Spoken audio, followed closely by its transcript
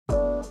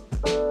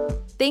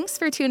Thanks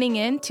for tuning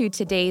in to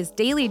today's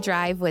Daily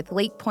Drive with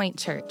Lakepointe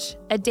Church,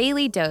 a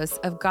daily dose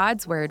of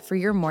God's Word for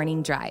your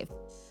morning drive.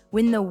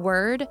 When the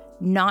Word,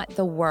 not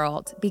the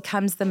world,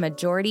 becomes the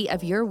majority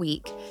of your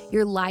week,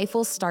 your life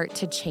will start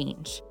to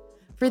change.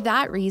 For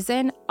that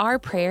reason, our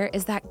prayer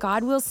is that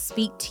God will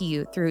speak to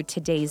you through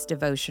today's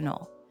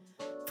devotional.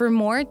 For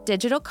more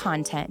digital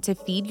content to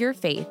feed your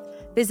faith,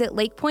 visit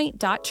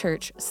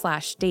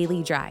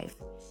lakepointe.church/dailydrive.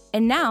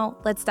 And now,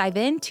 let's dive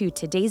into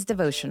today's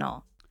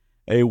devotional.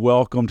 Hey,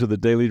 welcome to the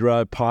Daily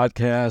Drive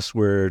podcast,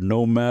 where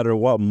no matter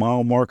what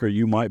mile marker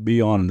you might be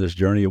on in this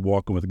journey of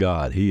walking with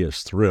God, He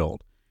is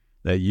thrilled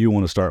that you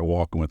want to start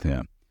walking with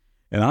Him.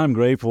 And I'm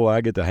grateful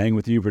I get to hang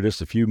with you for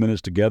just a few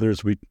minutes together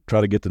as we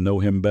try to get to know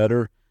Him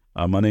better.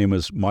 My name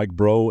is Mike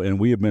Bro, and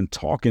we have been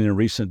talking in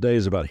recent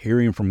days about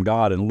hearing from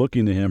God and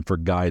looking to Him for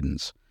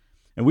guidance.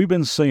 And we've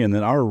been saying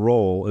that our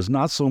role is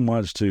not so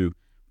much to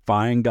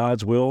find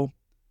God's will,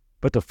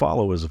 but to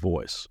follow His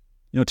voice.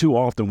 You know, too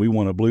often we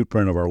want a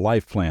blueprint of our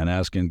life plan,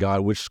 asking God,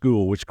 which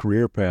school, which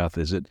career path,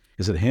 is it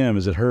him,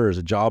 is it her, is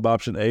it job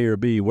option A or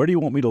B? Where do you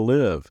want me to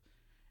live?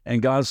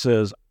 And God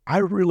says, I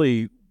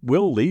really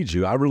will lead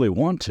you. I really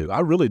want to. I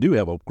really do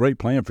have a great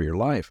plan for your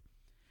life.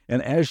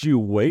 And as you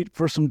wait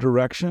for some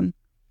direction,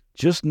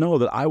 just know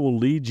that I will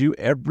lead you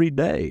every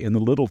day in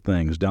the little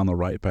things down the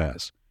right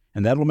path.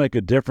 And that will make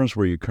a difference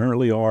where you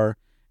currently are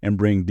and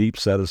bring deep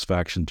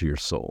satisfaction to your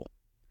soul.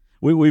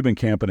 We've been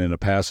camping in a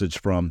passage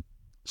from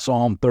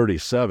Psalm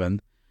 37,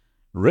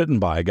 written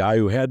by a guy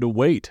who had to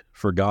wait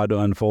for God to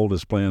unfold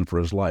His plan for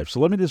his life. So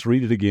let me just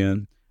read it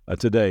again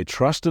today.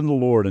 Trust in the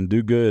Lord and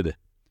do good.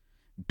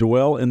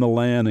 Dwell in the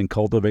land and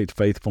cultivate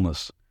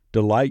faithfulness.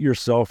 Delight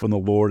yourself in the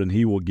Lord, and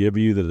He will give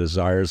you the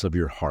desires of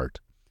your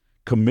heart.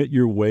 Commit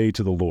your way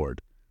to the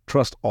Lord.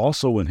 Trust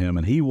also in Him,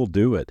 and He will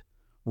do it.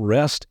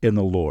 Rest in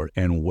the Lord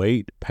and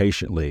wait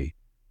patiently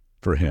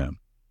for Him.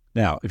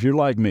 Now, if you're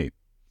like me,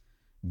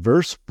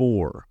 verse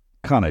 4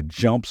 kind of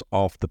jumps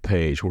off the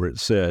page where it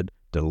said,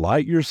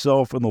 delight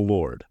yourself in the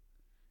Lord,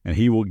 and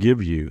He will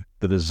give you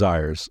the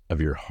desires of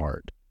your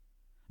heart.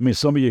 I mean,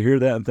 some of you hear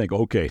that and think,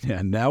 okay,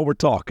 now we're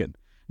talking.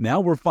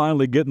 Now we're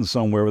finally getting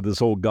somewhere with this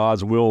whole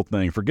God's will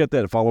thing. Forget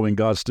that following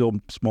God's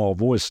still small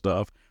voice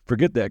stuff.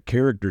 Forget that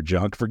character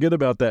junk. Forget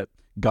about that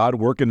God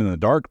working in the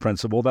dark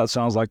principle. That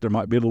sounds like there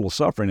might be a little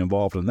suffering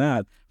involved in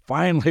that.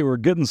 Finally, we're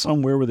getting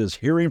somewhere with this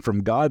hearing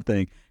from God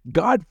thing.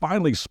 God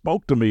finally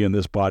spoke to me in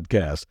this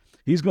podcast.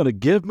 He's going to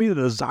give me the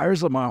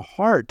desires of my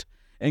heart.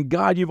 And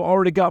God, you've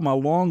already got my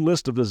long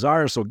list of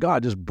desires, so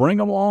God, just bring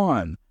them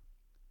on.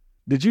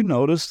 Did you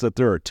notice that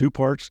there are two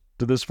parts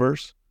to this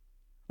verse?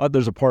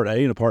 There's a part A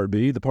and a part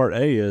B. The part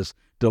A is,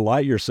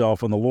 delight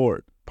yourself in the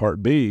Lord.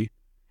 Part B,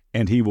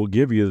 and He will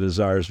give you the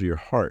desires of your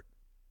heart.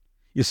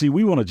 You see,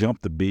 we want to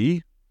jump to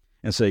B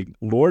and say,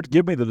 Lord,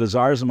 give me the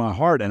desires of my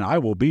heart, and I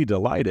will be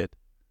delighted.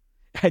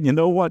 And you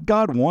know what?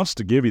 God wants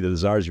to give you the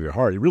desires of your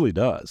heart. He really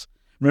does.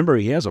 Remember,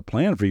 He has a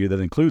plan for you that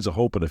includes a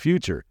hope and a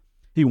future.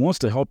 He wants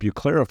to help you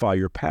clarify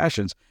your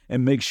passions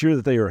and make sure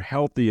that they are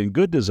healthy and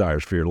good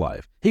desires for your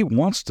life. He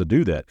wants to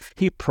do that.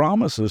 He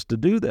promises to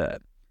do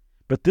that.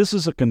 But this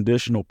is a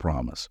conditional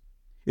promise.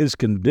 It is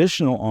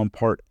conditional on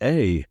part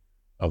A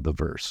of the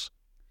verse.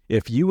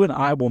 If you and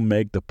I will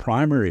make the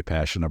primary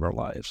passion of our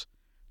lives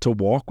to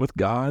walk with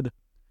God,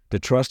 to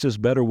trust His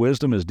better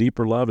wisdom, His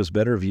deeper love, His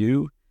better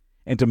view,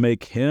 and to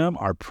make Him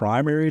our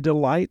primary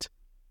delight,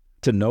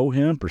 to know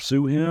Him,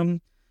 pursue Him,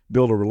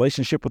 build a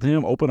relationship with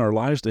Him, open our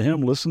lives to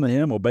Him, listen to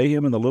Him, obey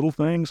Him in the little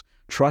things,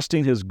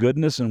 trusting His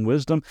goodness and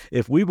wisdom,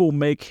 if we will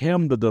make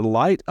Him the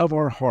delight of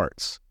our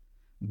hearts,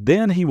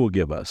 then He will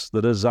give us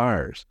the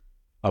desires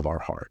of our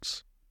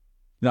hearts.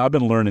 Now, I've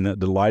been learning that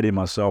delighting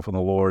myself in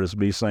the Lord is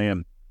me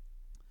saying,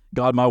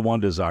 God, my one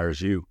desire is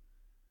You.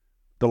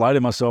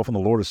 Delighting myself in the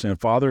Lord is saying,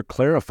 Father,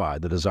 clarify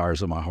the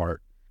desires of my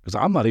heart, because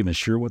I'm not even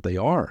sure what they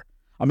are.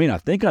 I mean, I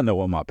think I know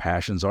what my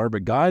passions are,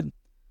 but God,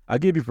 I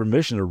give You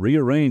permission to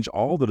rearrange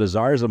all the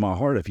desires of my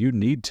heart if You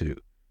need to.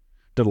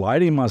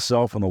 Delighting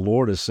myself in the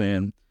Lord is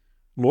saying,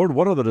 Lord,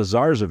 what are the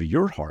desires of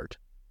Your heart?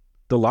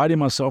 Delighting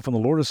myself in the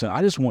Lord is saying,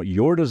 I just want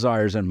Your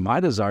desires and my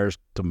desires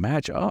to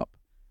match up.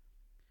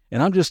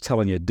 And I'm just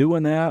telling you,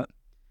 doing that,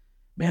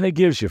 man, it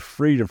gives you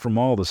freedom from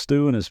all the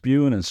stewing and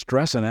spewing and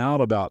stressing out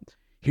about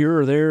here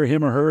or there,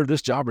 him or her,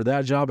 this job or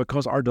that job,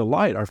 because our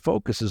delight, our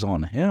focus is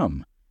on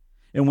Him.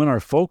 And when our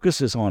focus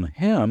is on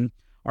Him,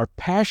 our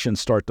passions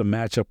start to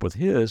match up with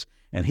His,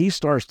 and He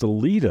starts to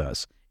lead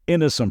us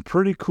into some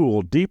pretty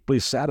cool, deeply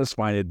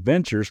satisfying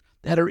adventures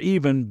that are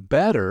even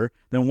better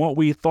than what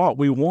we thought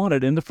we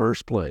wanted in the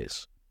first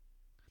place.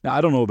 Now,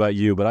 I don't know about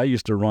you, but I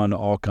used to run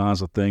all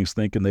kinds of things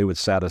thinking they would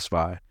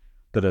satisfy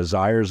the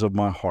desires of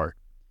my heart.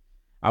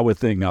 I would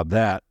think, now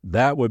that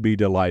would be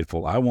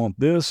delightful. I want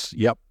this.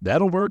 Yep,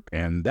 that'll work.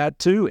 And that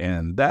too,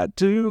 and that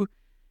too.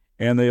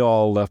 And they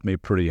all left me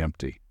pretty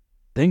empty.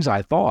 Things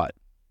I thought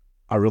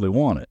I really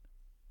wanted.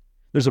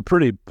 There's a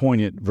pretty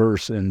poignant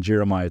verse in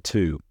Jeremiah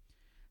 2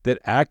 that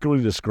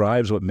accurately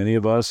describes what many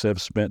of us have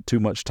spent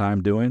too much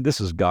time doing. This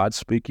is God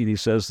speaking. He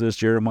says this,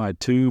 Jeremiah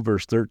 2,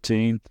 verse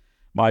 13,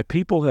 My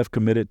people have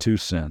committed two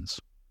sins.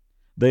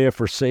 They have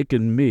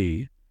forsaken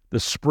me, the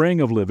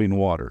spring of living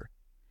water,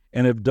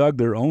 and have dug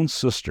their own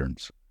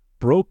cisterns,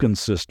 broken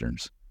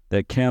cisterns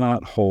that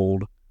cannot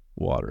hold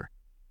water.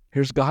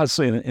 Here's God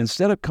saying,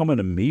 instead of coming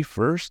to me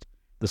first,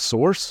 the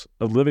source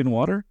of living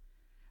water,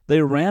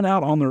 they ran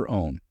out on their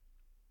own,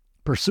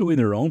 pursuing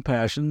their own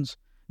passions,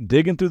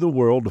 digging through the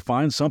world to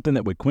find something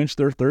that would quench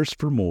their thirst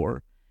for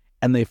more,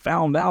 and they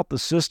found out the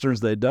cisterns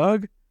they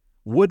dug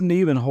wouldn't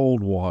even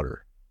hold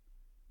water.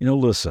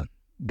 Listen,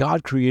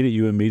 God created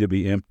you and me to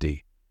be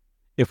empty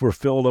if we're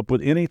filled up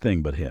with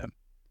anything but Him.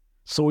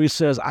 So He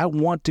says, I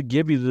want to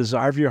give you the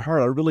desire of your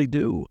heart. I really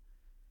do.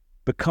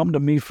 But come to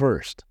me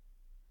first.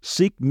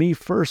 Seek me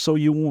first so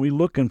you won't be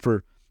looking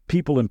for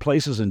people and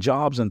places and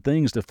jobs and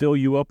things to fill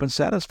you up and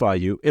satisfy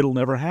you. It'll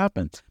never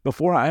happen.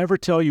 Before I ever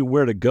tell you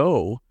where to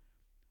go,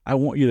 I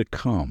want you to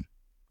come.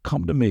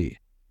 Come to me.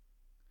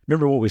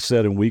 Remember what we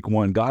said in week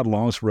 1, God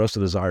longs for us to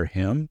desire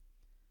Him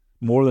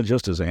more than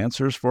just His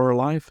answers for our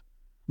life.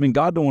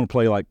 God don't want to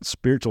play like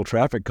spiritual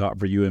traffic cop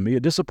for you and me.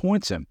 It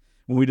disappoints Him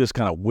when we just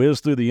kind of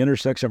whiz through the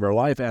intersection of our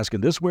life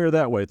asking this way or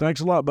that way.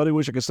 Thanks a lot, buddy.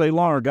 Wish I could stay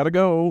longer. Got to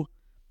go.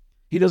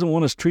 He doesn't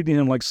want us treating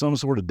Him like some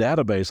sort of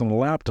database on a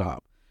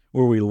laptop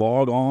where we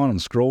log on and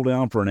scroll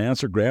down for an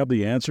answer, grab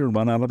the answer, and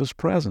run out of His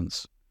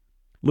presence.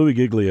 Louis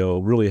Giglio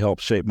really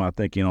helped shape my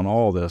thinking on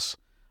all this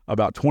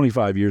about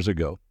 25 years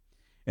ago.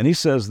 And he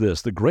says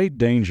this, the great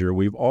danger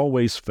we've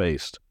always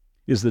faced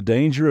is the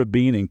danger of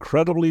being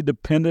incredibly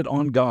dependent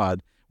on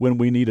God when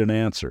we need an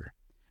answer,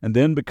 and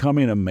then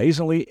becoming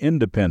amazingly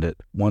independent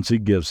once He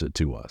gives it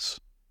to us.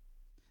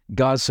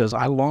 God says,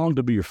 I long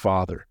to be your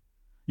father,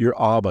 your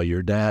Abba,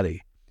 your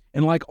daddy.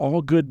 And like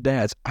all good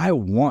dads, I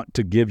want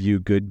to give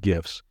you good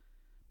gifts.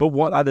 But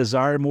what I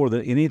desire more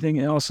than anything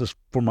else is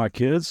for my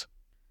kids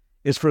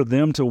is for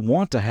them to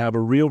want to have a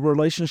real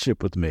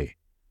relationship with me.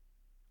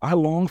 I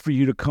long for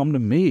you to come to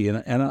me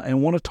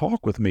and want to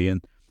talk with me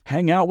and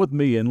hang out with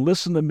me and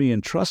listen to me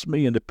and trust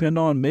me and depend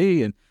on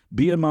me and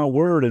be in my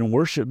word and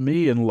worship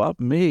me and love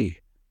me.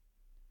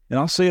 And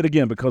I'll say it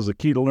again because the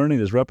key to learning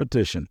is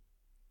repetition.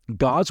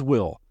 God's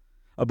will,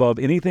 above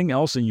anything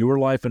else in your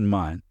life and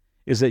mine,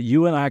 is that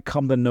you and I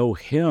come to know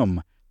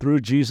Him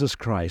through Jesus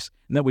Christ,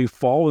 and that we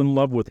fall in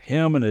love with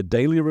Him in a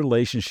daily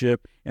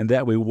relationship, and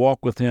that we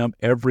walk with Him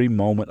every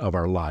moment of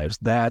our lives.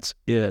 That's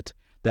it.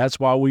 That's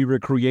why we were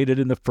created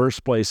in the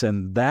first place,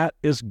 and that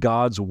is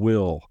God's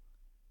will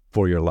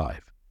for your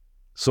life.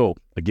 So,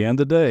 again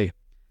today,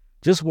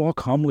 just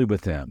walk humbly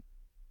with Him.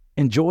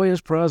 Enjoy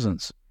His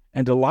presence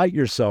and delight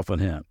yourself in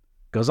Him,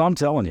 because I'm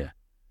telling you,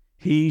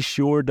 He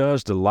sure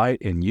does delight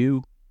in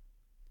you.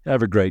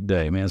 Have a great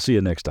day, man. See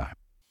you next time.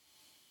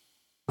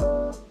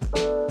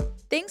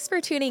 Thanks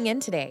for tuning in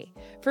today.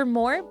 For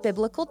more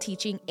biblical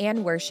teaching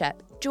and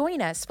worship,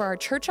 join us for our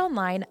Church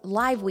Online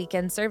live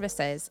weekend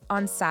services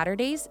on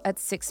Saturdays at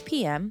 6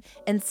 p.m.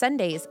 and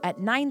Sundays at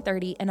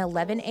 9:30 and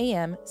 11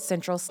 a.m.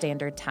 Central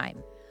Standard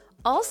Time.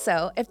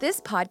 Also, if this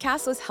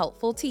podcast was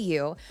helpful to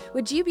you,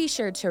 would you be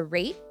sure to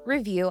rate,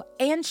 review,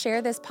 and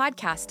share this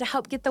podcast to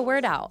help get the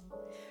word out?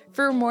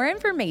 For more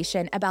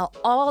information about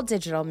all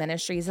digital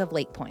ministries of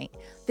LakePointe,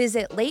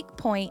 visit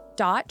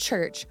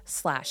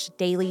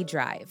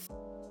lakepointe.church/dailydrive.